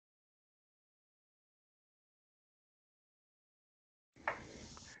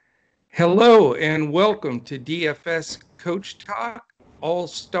Hello and welcome to DFS Coach Talk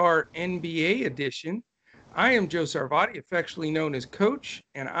All-Star NBA Edition. I am Joe Sarvati, affectionately known as Coach,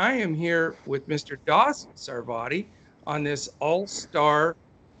 and I am here with Mr. Dawson Sarvati on this All-Star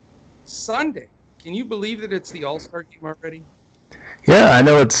Sunday. Can you believe that it's the All-Star game already? Yeah, I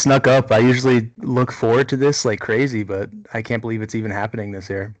know it snuck up. I usually look forward to this like crazy, but I can't believe it's even happening this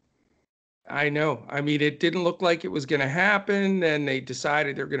year. I know. I mean, it didn't look like it was going to happen. Then they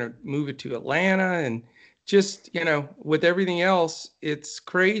decided they're going to move it to Atlanta. And just, with everything else, it's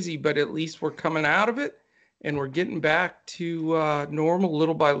crazy, but at least we're coming out of it and we're getting back to normal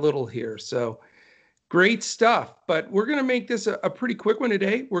little by little here. So great stuff. But we're going to make this a pretty quick one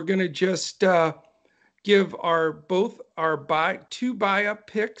today. We're going to just give both our two buy up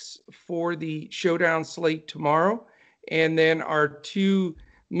picks for the showdown slate tomorrow, and then our two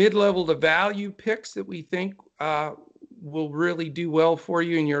mid-level to value picks that we think will really do well for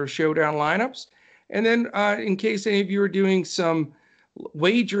you in your showdown lineups. And then in case any of you are doing some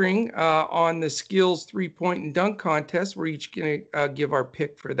wagering on the skills 3-point and dunk contest, we're each going to give our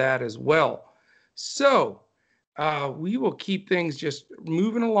pick for that as well. So we will keep things just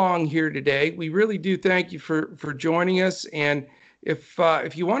moving along here today. We really do thank you for joining us. And if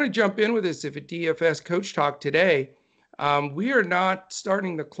you want to jump in with us, if at DFS Coach Talk today, we are not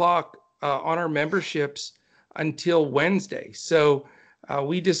starting the clock on our memberships until Wednesday. So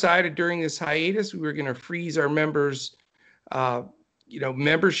we decided during this hiatus we were going to freeze our members,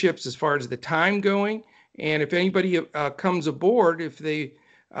 memberships as far as the time going. And if anybody comes aboard, if they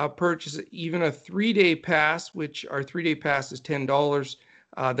purchase even a 3-day pass, which our 3-day pass is $10,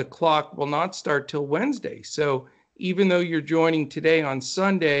 the clock will not start till Wednesday. So even though you're joining today on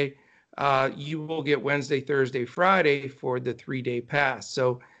Sunday, you will get Wednesday, Thursday, Friday for the 3-day pass.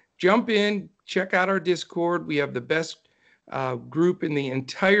 So jump in, check out our Discord. We have the best group in the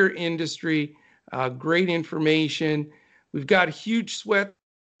entire industry, great information. We've got huge sweats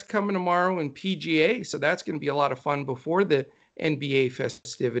coming tomorrow in PGA, so that's going to be a lot of fun before the NBA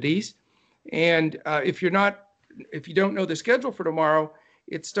festivities. And if you don't know the schedule for tomorrow,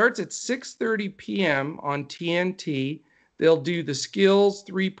 it starts at 6:30 p.m. on TNT. They'll do the skills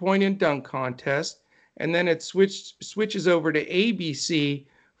 3-point and dunk contest, and then it switches over to ABC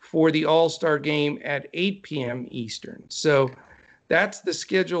for the All-Star game at 8 p.m. Eastern. So that's the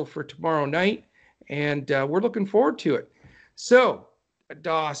schedule for tomorrow night, and we're looking forward to it. So,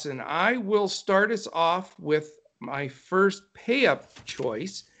 Dawson, I will start us off with my first pay-up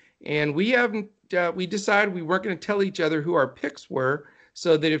choice, and we decided we weren't going to tell each other who our picks were,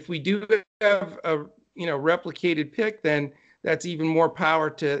 so that if we do have a replicated pick, then that's even more power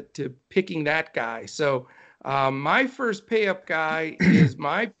to picking that guy. So my first pay-up guy is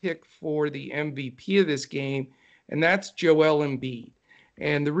my pick for the MVP of this game, and that's Joel Embiid.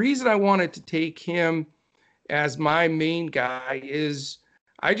 And the reason I wanted to take him as my main guy is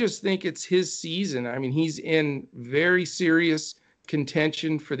I just think it's his season. I mean, he's in very serious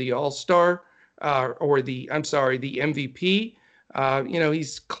contention for the All-Star the MVP.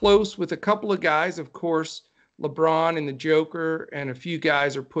 He's close with a couple of guys, of course, LeBron and the Joker, and a few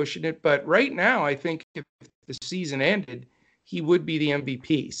guys are pushing it. But right now, I think if the season ended, he would be the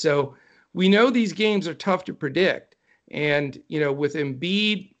MVP. So we know these games are tough to predict. And, with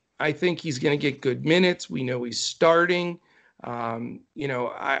Embiid, I think he's going to get good minutes. We know he's starting.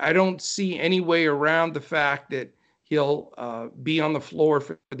 I don't see any way around the fact that he'll be on the floor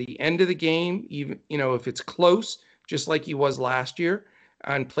for the end of the game, even, if it's close, just like he was last year,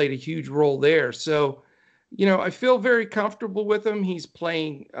 and played a huge role there. So, I feel very comfortable with him. He's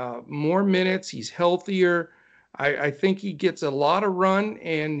playing more minutes. He's healthier. I think he gets a lot of run,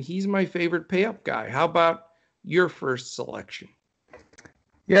 and he's my favorite pay-up guy. How about your first selection?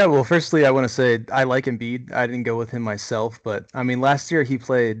 Yeah, well, firstly, I want to say I like Embiid. I didn't go with him myself, but I mean, last year he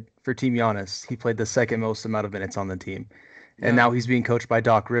played for Team Giannis. He played the second most amount of minutes on the team, and Yeah, now he's being coached by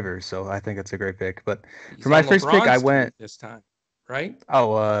Doc Rivers, so I think that's a great pick. But for he's my on first pick, I LeBron's team went, this time, right?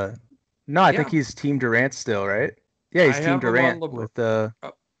 oh, no, I think Yeah, he's Team Durant still, right? Yeah, I he's Team have him on Durant LeBron. with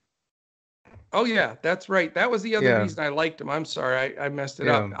Oh yeah, that's right. That was the other yeah, reason I liked him. I'm sorry, I messed it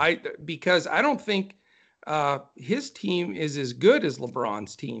yeah, up. Because I don't think his team is as good as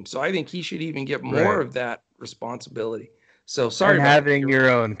LeBron's team, so I think he should even get more right. of that responsibility. So sorry And about that. having You're your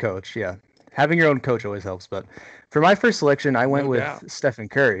right, own coach, yeah. Having your own coach always helps. But for my first selection, I went no with doubt. Stephen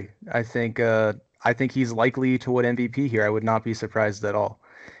Curry. I think he's likely to win MVP here. I would not be surprised at all.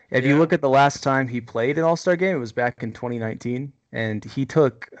 If you Yeah, look at the last time he played an All-Star game, it was back in 2019, and he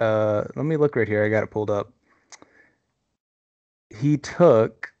took let me look right here. I got it pulled up. He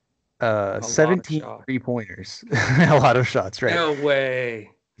took a lot of 17 shots. three-pointers. A lot of shots, right? No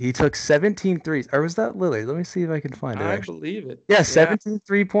way. He took 17 threes. Or was that Lillard? Let me see if I can find it I actually. believe it. Yeah, Yeah. 17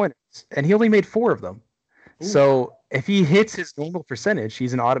 3-pointers. And he only made four of them. Oof. So if he hits his normal percentage,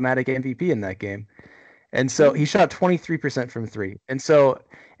 he's an automatic MVP in that game. And so he Jeez. shot 23% from three.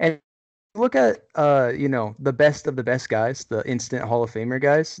 And look at the best of the best guys, the instant Hall of Famer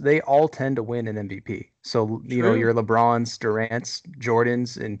guys, they all tend to win an MVP. So, True. your LeBrons, Durant's,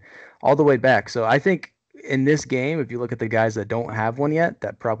 Jordans, and all the way back. So I think in this game, if you look at the guys that don't have one yet,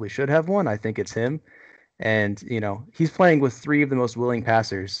 that probably should have one, I think it's him. And he's playing with three of the most willing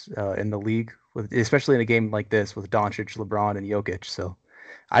passers in the league, especially in a game like this with Doncic, LeBron, and Jokic. So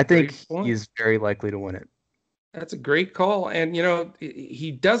I think Great point. he's very likely to win it. That's a great call. And,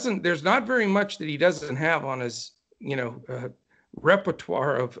 he doesn't, there's not very much that he doesn't have on his,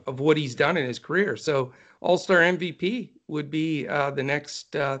 repertoire of what he's done in his career. So All-Star MVP would be the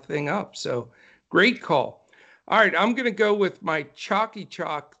next thing up. So great call. All right. I'm going to go with my chalky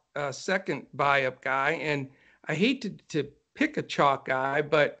chalk second buy up guy. And I hate to pick a chalk guy,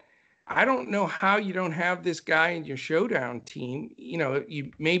 but I don't know how you don't have this guy in your showdown team.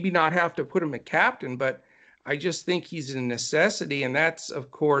 You maybe not have to put him at captain, but I just think he's a necessity, and that's of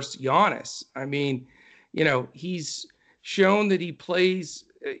course Giannis. I mean, he's shown that he plays,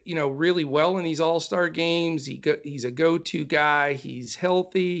 really well in these All-Star games. He's a go-to guy. He's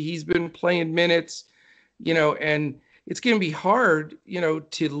healthy. He's been playing minutes, and it's going to be hard,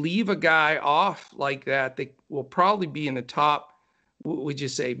 to leave a guy off like that. That will probably be in the top. Would you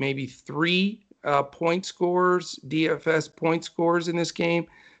say maybe three point scorers, DFS point scorers in this game?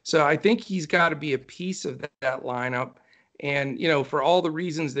 So I think he's got to be a piece of that lineup. And, for all the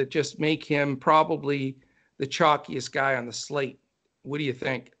reasons that just make him probably the chalkiest guy on the slate. What do you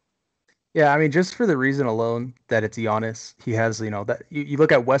think? Yeah, I mean, just for the reason alone that it's Giannis, he has, that you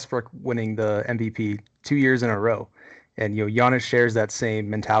look at Westbrook winning the MVP 2 years in a row, and Giannis shares that same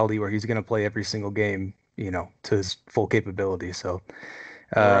mentality where he's going to play every single game, to his full capability. So,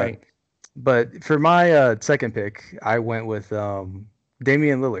 uh, Right. but for my second pick, I went with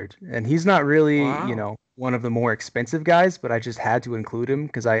Damian Lillard, and he's not really, Wow. one of the more expensive guys, but I just had to include him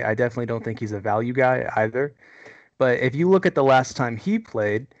because I definitely don't think he's a value guy either. But if you look at the last time he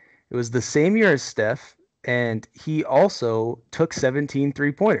played, it was the same year as Steph, and he also took 17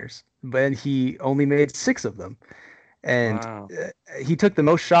 3-pointers, but he only made six of them. And Wow. he took the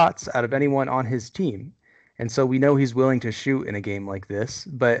most shots out of anyone on his team. And so we know he's willing to shoot in a game like this.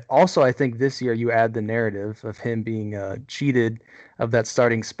 But also, I think this year you add the narrative of him being cheated of that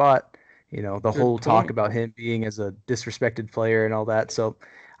starting spot. The Good whole talk point. about him being as a disrespected player and all that. So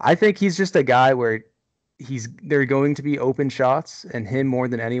I think he's just a guy where they're going to be open shots, and him more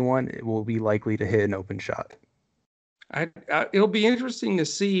than anyone will be likely to hit an open shot. It'll be interesting to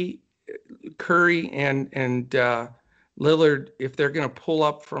see Curry and Lillard if they're going to pull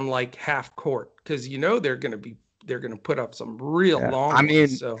up from like half court, because they're going to put up some real Yeah, I long ones. mean,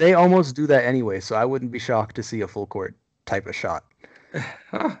 So they almost do that anyway, so I wouldn't be shocked to see a full court type of shot.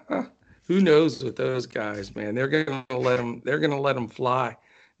 who knows with those guys, man? They're going to let them fly,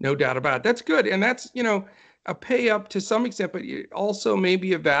 no doubt about it. That's good, and that's a pay up to some extent, but also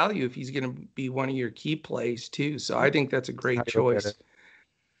maybe a value if he's going to be one of your key plays too. So I think that's a That's how great I look at choice. it.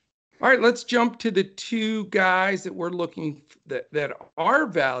 All right, let's jump to the two guys that we're looking that are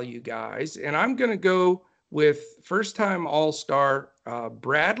value guys, and I'm going to go with first-time All-Star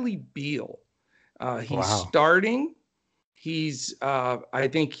Bradley Beal. He's Wow. starting. I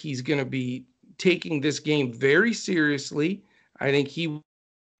think he's going to be taking this game very seriously. I think he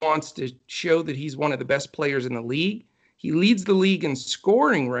wants to show that he's one of the best players in the league. He leads the league in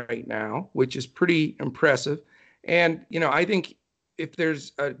scoring right now, which is pretty impressive. And, I think if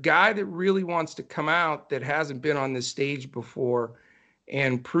there's a guy that really wants to come out that hasn't been on this stage before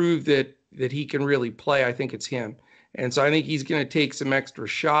and prove that he can really play, I think it's him. And so I think he's going to take some extra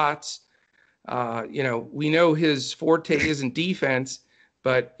shots. We know his forte isn't defense,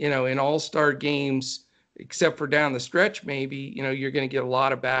 but in all-star games, except for down the stretch, maybe, you're going to get a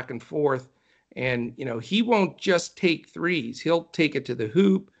lot of back and forth. And, he won't just take threes. He'll take it to the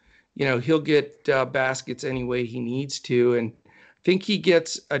hoop. He'll get baskets any way he needs to. And I think he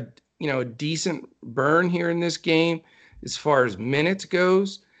gets a decent burn here in this game as far as minutes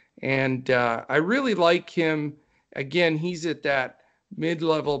goes. And I really like him. Again, he's at that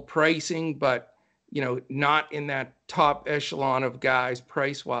mid-level pricing, but not in that top echelon of guys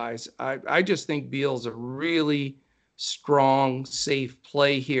price-wise. I just think Beal's a really strong, safe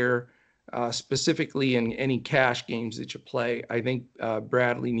play here, specifically in any cash games that you play. I think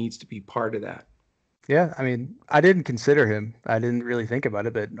Bradley needs to be part of that. Yeah, I mean, I didn't consider him. I didn't really think about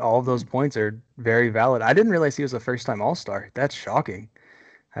it, but all of those points are very valid. I didn't realize he was a first-time All-Star. That's shocking.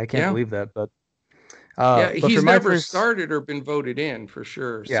 I can't Yeah. believe that. Yeah. But for He's my never first, started or been voted in for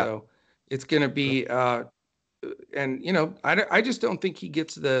sure. yeah, So it's going to be, and I just don't think he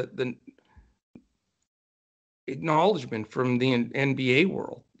gets the acknowledgement from the NBA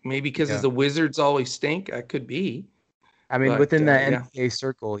world. Maybe because yeah. the Wizards always stink. That could be. I mean, But within that yeah, NBA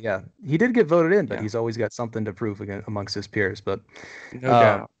circle, yeah, he did get voted in, but yeah, he's always got something to prove amongst his peers. But no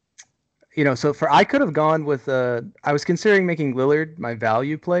um, doubt. so I could have gone with I was considering making Lillard my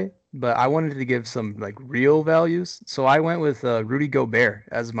value play, but I wanted to give some like real values. So I went with Rudy Gobert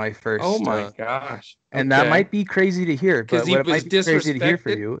as my Oh first my gosh. and that Okay. might be crazy to hear, Because but he what it was might be crazy to hear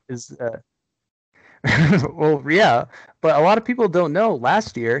for disrespected. you is well, yeah, but a lot of people don't know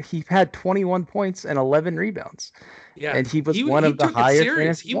last year he had 21 points and 11 rebounds, Yeah. and he was one He of the took it higher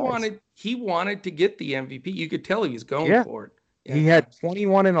serious. fantasy guys. He wanted to get the MVP. You could tell he was going Yeah, for it. he Yeah, had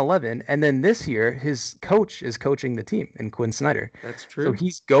 21 and 11, and then this year his coach is coaching the team in Quinn Snyder. that's So true.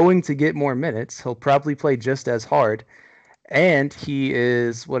 he's going to get more minutes. He'll probably play just as hard, and he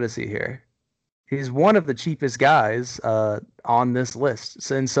is what is he here? He's one of the cheapest guys on this list.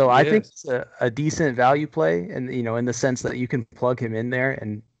 So He I think is. it's a decent value play, and in the sense that you can plug him in there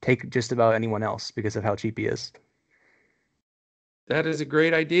and take just about anyone else because of how cheap he is. That is a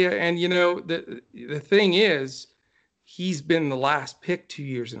great idea. And the thing is, he's been the last pick 2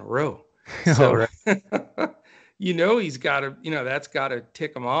 years in a row. All So right. he's got to, that's got to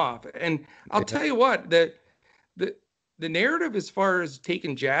tick him off. And I'll Yeah. tell you what, the the narrative as far as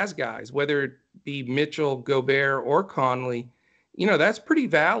taking Jazz guys, whether it be Mitchell, Gobert, or Conley, that's pretty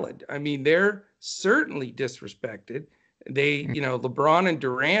valid. I mean, they're certainly disrespected. They, LeBron and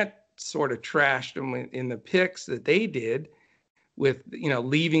Durant sort of trashed them in the picks that they did with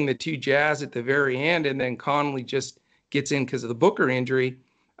leaving the two Jazz at the very end, and then Conley just gets in because of the Booker injury.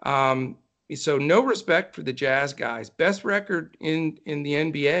 Um, so no respect for the Jazz guys. Best record in the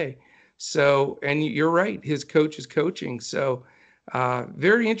NBA. So, and you're right, his coach is coaching. So,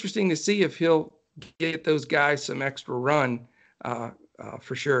 very interesting to see if he'll get those guys some extra run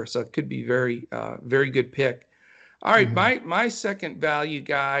for sure. So it could be very good pick. All right, Mhm. my second value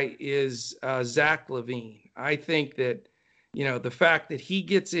guy is Zach LaVine. I think that the fact that he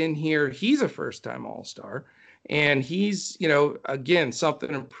gets in here, he's a first time All Star, and he's again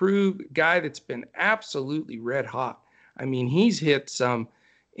something improved guy that's been absolutely red hot. I mean, he's hit some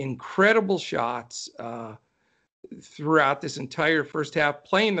incredible shots throughout this entire first half,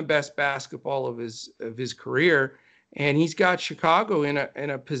 playing the best basketball of his career, and he's got Chicago in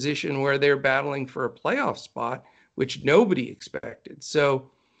a position where they're battling for a playoff spot, which nobody expected.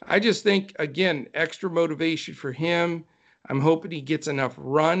 So I just think again, extra motivation for him. I'm hoping he gets enough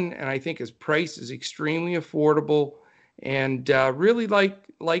run, and I think his price is extremely affordable, and really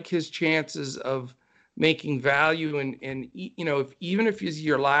like his chances of making value. And if even if he's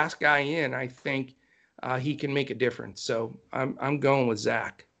your last guy in, I think he can make a difference. So I'm going with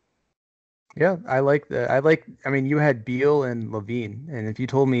Zach. Yeah, I like that. I mean, you had Beal and Levine, and if you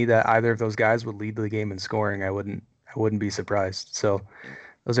told me that either of those guys would lead the game in scoring, I wouldn't be surprised. So Yeah.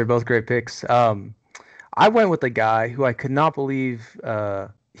 those are both great picks. I went with a guy who I could not believe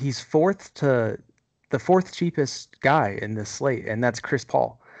he's the fourth cheapest guy in this slate, and that's Chris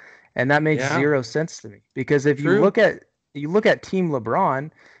Paul. And that makes Yeah, zero sense to me because if true. you look at Team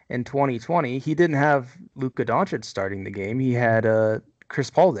LeBron in 2020, he didn't have Luka Doncic starting the game. He had Chris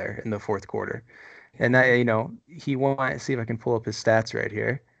Paul there in the fourth quarter. And that Yeah, he won. See if I can pull up his stats right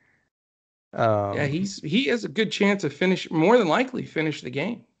here. yeah. Um, He has a good chance of more than likely finish the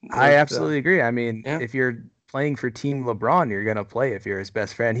game I with. absolutely agree. I mean, Yeah, if you're playing for Team LeBron, you're gonna play if you're his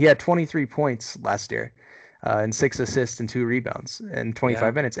best friend. He had 23 points last year, and 6 assists and 2 rebounds in yeah.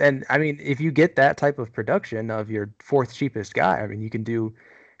 25 minutes. And I mean, if you get that type of production of your fourth cheapest guy, I mean, you can do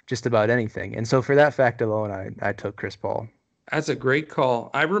just about anything. And so for that fact alone, I took Chris Paul. That's a great call.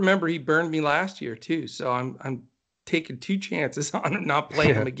 I remember he burned me last year too, so I'm taking two chances on him, not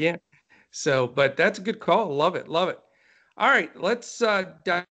playing Yeah. him again. So, but that's a good call. Love it, love it. All right, let's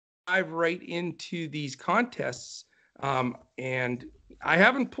dive right into these contests. And I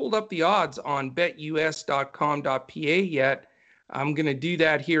haven't pulled up the odds on betus.com.pa yet. I'm going to do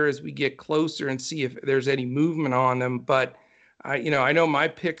that here as we get closer and see if there's any movement on them. But I know my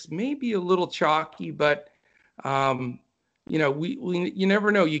picks may be a little chalky, but um, we you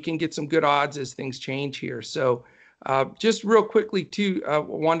never know. You can get some good odds as things change here. So just real quickly, too,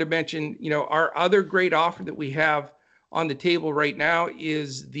 wanted to mention, our other great offer that we have on the table right now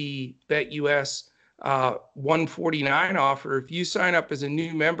is the BetUS 149 offer. If you sign up as a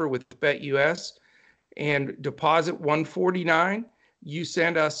new member with BetUS and deposit 149, you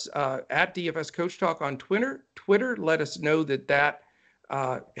send us at DFS Coach Talk on Twitter. Let us know that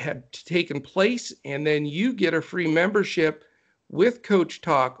had taken place, and then you get a free membership with Coach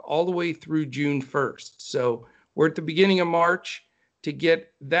Talk all the way through June 1st. So we're at the beginning of March to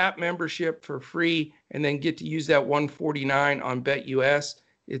get that membership for free and then get to use that 149 on BetUS.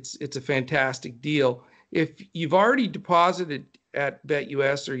 It's a fantastic deal. If you've already deposited at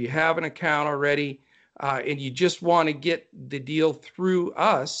BetUS or you have an account already and you just want to get the deal through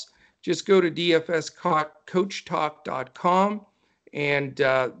us, just go to dfscoachtalk.com and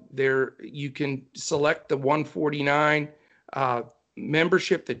there you can select the 149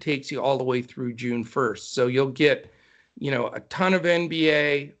 membership that takes you all the way through June 1st. So you'll get, a ton of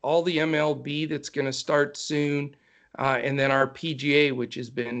NBA, all the MLB that's going to start soon, and then our PGA, which has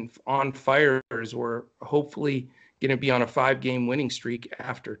been on fire, as we're hopefully going to be on a 5-game winning streak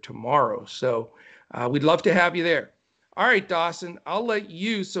after tomorrow. So we'd love to have you there. All right, Dawson, I'll let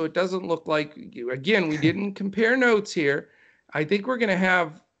you, so it doesn't look like, again, we didn't compare notes here. I think we're going to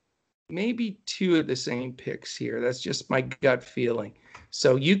have maybe 2 of the same picks here. That's just my gut feeling.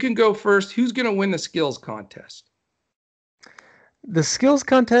 So you can go first. Who's going to win the skills contest? The skills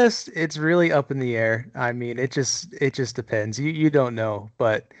contest, it's really up in the air. I mean, it just depends. You don't know,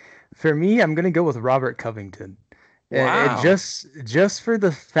 but for me, I'm gonna go with Robert Covington. It Wow. just for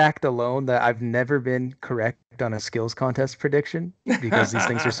the fact alone that I've never been correct on a skills contest prediction because these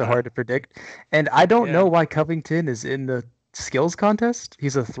things are so hard to predict. And I don't know Yeah, why Covington is in the skills contest.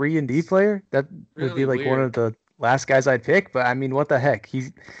 He's a 3-and-D player. That would be really like one of weird. the last guys I'd pick, but I mean, what the heck?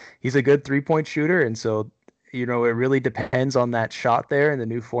 He's a good 3-point shooter, and so it really depends on that shot there in the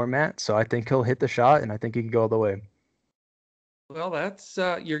new format. So I think he'll hit the shot, and I think he can go all the way. Well, that's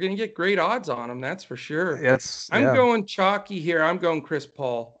you're going to get great odds on him, that's for sure. I'm Yeah, going chalky here. I'm going Chris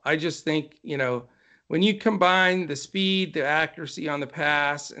Paul. I just think, when you combine the speed, the accuracy on the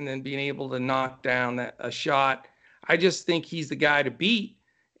pass, and then being able to knock down a shot, I just think he's the guy to beat.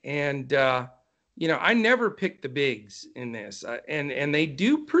 And I never pick the bigs in this, and they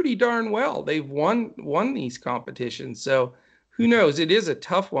do pretty darn well. They've won these competitions, so who knows? It is a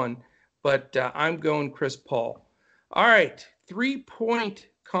tough one, but I'm going Chris Paul. All right, 3-point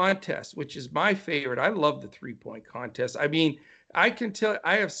contest, which is my favorite. I love the 3-point contest. I mean, I can tell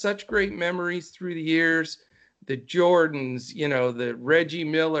I have such great memories through the years. The Jordans, the Reggie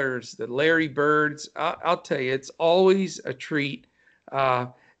Millers, the Larry Birds. I'll tell you, it's always a treat. Uh,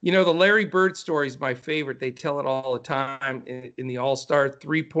 the Larry Bird story is my favorite. They tell it all the time in the All-Star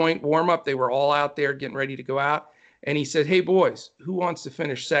 3-point warm-up. They were all out there getting ready to go out. And he said, "Hey, boys, who wants to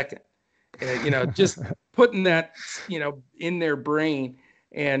finish second?" Just putting that, in their brain.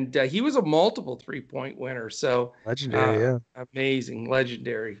 And he was a multiple 3-point winner. So legendary. Yeah. amazing,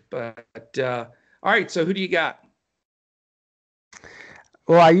 legendary. But all right, so who do you got?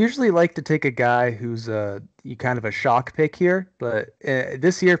 Well, I usually like to take a guy who's kind of a shock pick here, but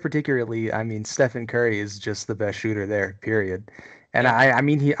this year particularly, I mean, Stephen Curry is just the best shooter there, period. And Yeah, I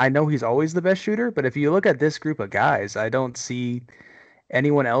mean, I know he's always the best shooter, but if you look at this group of guys, I don't see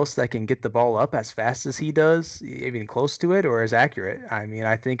anyone else that can get the ball up as fast as he does, even close to it, or as accurate. I mean,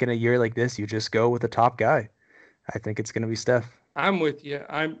 I think in a year like this, you just go with the top guy. I think it's going to be Steph. I'm with you.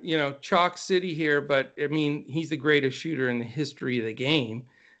 I'm, Chalk City here, but I mean, he's the greatest shooter in the history of the game.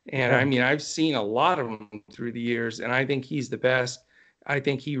 And I Yeah. mean, I've seen a lot of them through the years, and I think he's the best. I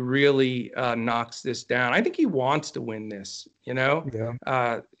think he really knocks this down. I think he wants to win this. Yeah.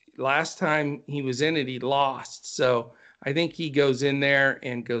 Uh, Last time he was in it, he lost. So I think he goes in there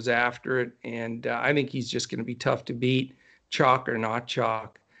and goes after it. And I think he's just going to be tough to beat, chalk or not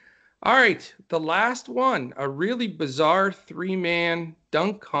chalk. All right, the last one, a really bizarre 3-man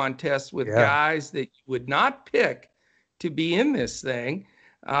dunk contest with Yeah. guys that you would not pick to be in this thing.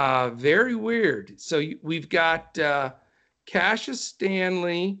 Very weird. So we've got Cassius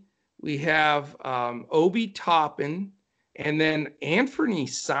Stanley, we have Obi Toppin, and then Anthony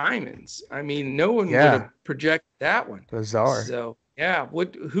Simons. I mean, no one would have Yeah. projected that one. Bizarre. So yeah,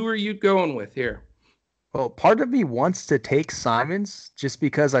 who are you going with here? Well, part of me wants to take Simons just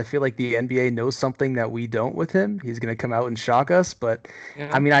because I feel like the NBA knows something that we don't with him. He's going to come out and shock us. But I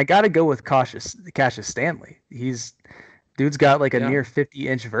Yeah, mean, I got to go with Cassius Stanley. Dude's got like a yeah. near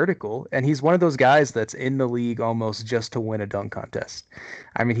 50-inch vertical, and he's one of those guys that's in the league almost just to win a dunk contest.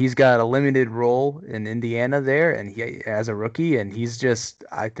 I mean, he's got a limited role in Indiana there, and he as a rookie, and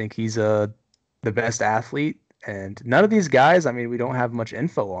I think he's the best athlete. And none of these guys, I mean, we don't have much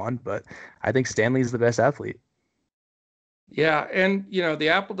info on, but I think Stanley's the best athlete. Yeah, and the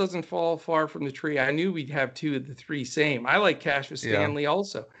apple doesn't fall far from the tree. I knew we'd have 2 of the 3 same. I like Cassius Yeah. Stanley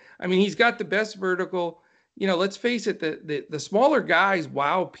also. I mean, he's got the best vertical. Let's face it, the smaller guys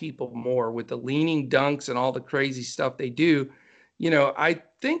wow people more with the leaning dunks and all the crazy stuff they do. I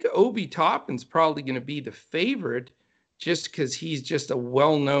think Obi Toppin's probably going to be the favorite just because he's just a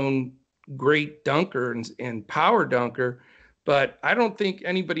well-known great dunker and power dunker. But I don't think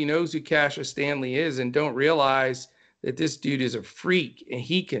anybody knows who Cassius Stanley is and don't realize that this dude is a freak and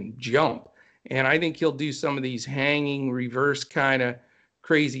he can jump. And I think he'll do some of these hanging reverse kind of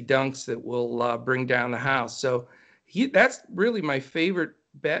crazy dunks that will bring down the house. So that's really my favorite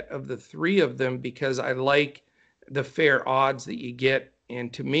bet of the three of them because I like the fair odds that you get.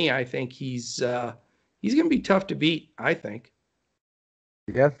 And to me, I think he's going to be tough to beat, I think.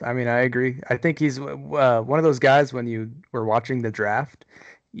 Yeah, I mean, I agree. I think he's one of those guys when you were watching the draft,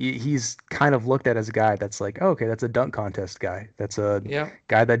 he's kind of looked at as a guy that's like, oh, okay, that's a dunk contest guy. That's a Yeah,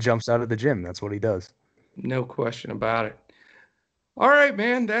 guy that jumps out of the gym. That's what he does. no question about it. All right,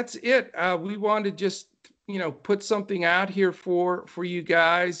 man, that's it. We wanted to just put something out here for you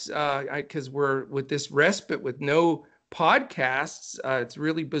guys because we're with this respite with no podcasts. It's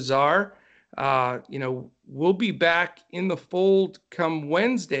really bizarre. We'll be back in the fold come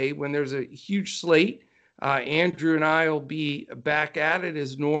Wednesday when there's a huge slate. Andrew and I will be back at it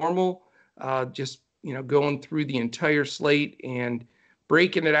as normal, just going through the entire slate and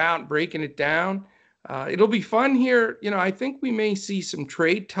breaking it out, breaking it down. It'll be fun here. I think we may see some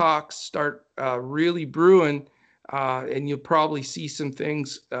trade talks start really brewing, and you'll probably see some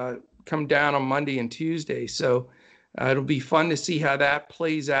things come down on Monday and Tuesday. So it'll be fun to see how that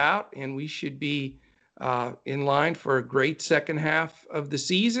plays out, and we should be in line for a great second half of the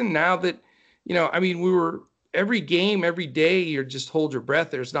season. Now that, I mean, we were every game, every day, you're just hold your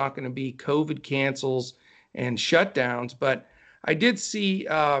breath. There's not going to be COVID cancels and shutdowns, but I did see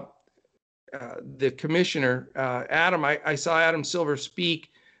the commissioner, Adam. I saw Adam Silver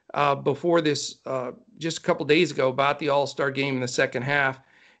speak before this just a couple days ago about the All-Star game in the second half,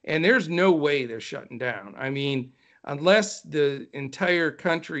 and there's no way they're shutting down. I mean, unless the entire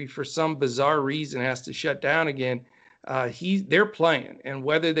country, for some bizarre reason, has to shut down again, they're playing, and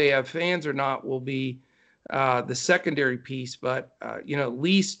whether they have fans or not will be the secondary piece. But at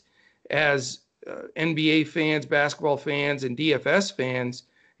least as NBA fans, basketball fans, and DFS fans,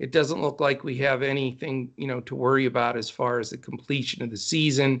 it doesn't look like we have anything, to worry about as far as the completion of the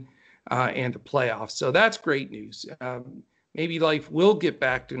season and the playoffs. So that's great news. Maybe life will get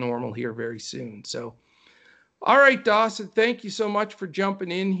back to normal here very soon. So, all right, Dawson, thank you so much for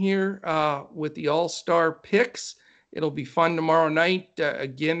jumping in here with the All-Star picks. It'll be fun tomorrow night.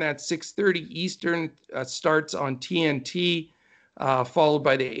 Again, that's 6:30 Eastern, starts on TNT, followed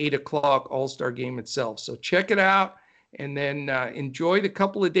by the 8 o'clock All-Star game itself. So check it out. And then enjoy the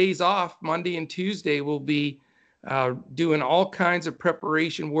couple of days off. Monday and Tuesday, we'll be doing all kinds of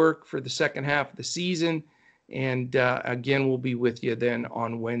preparation work for the second half of the season. And again, we'll be with you then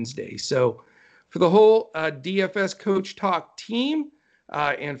on Wednesday. So for the whole DFS Coach Talk team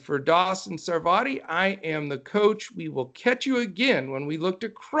and for Dawson Sarvati, I am the coach. We will catch you again when we look to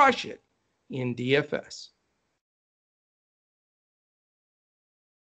crush it in DFS.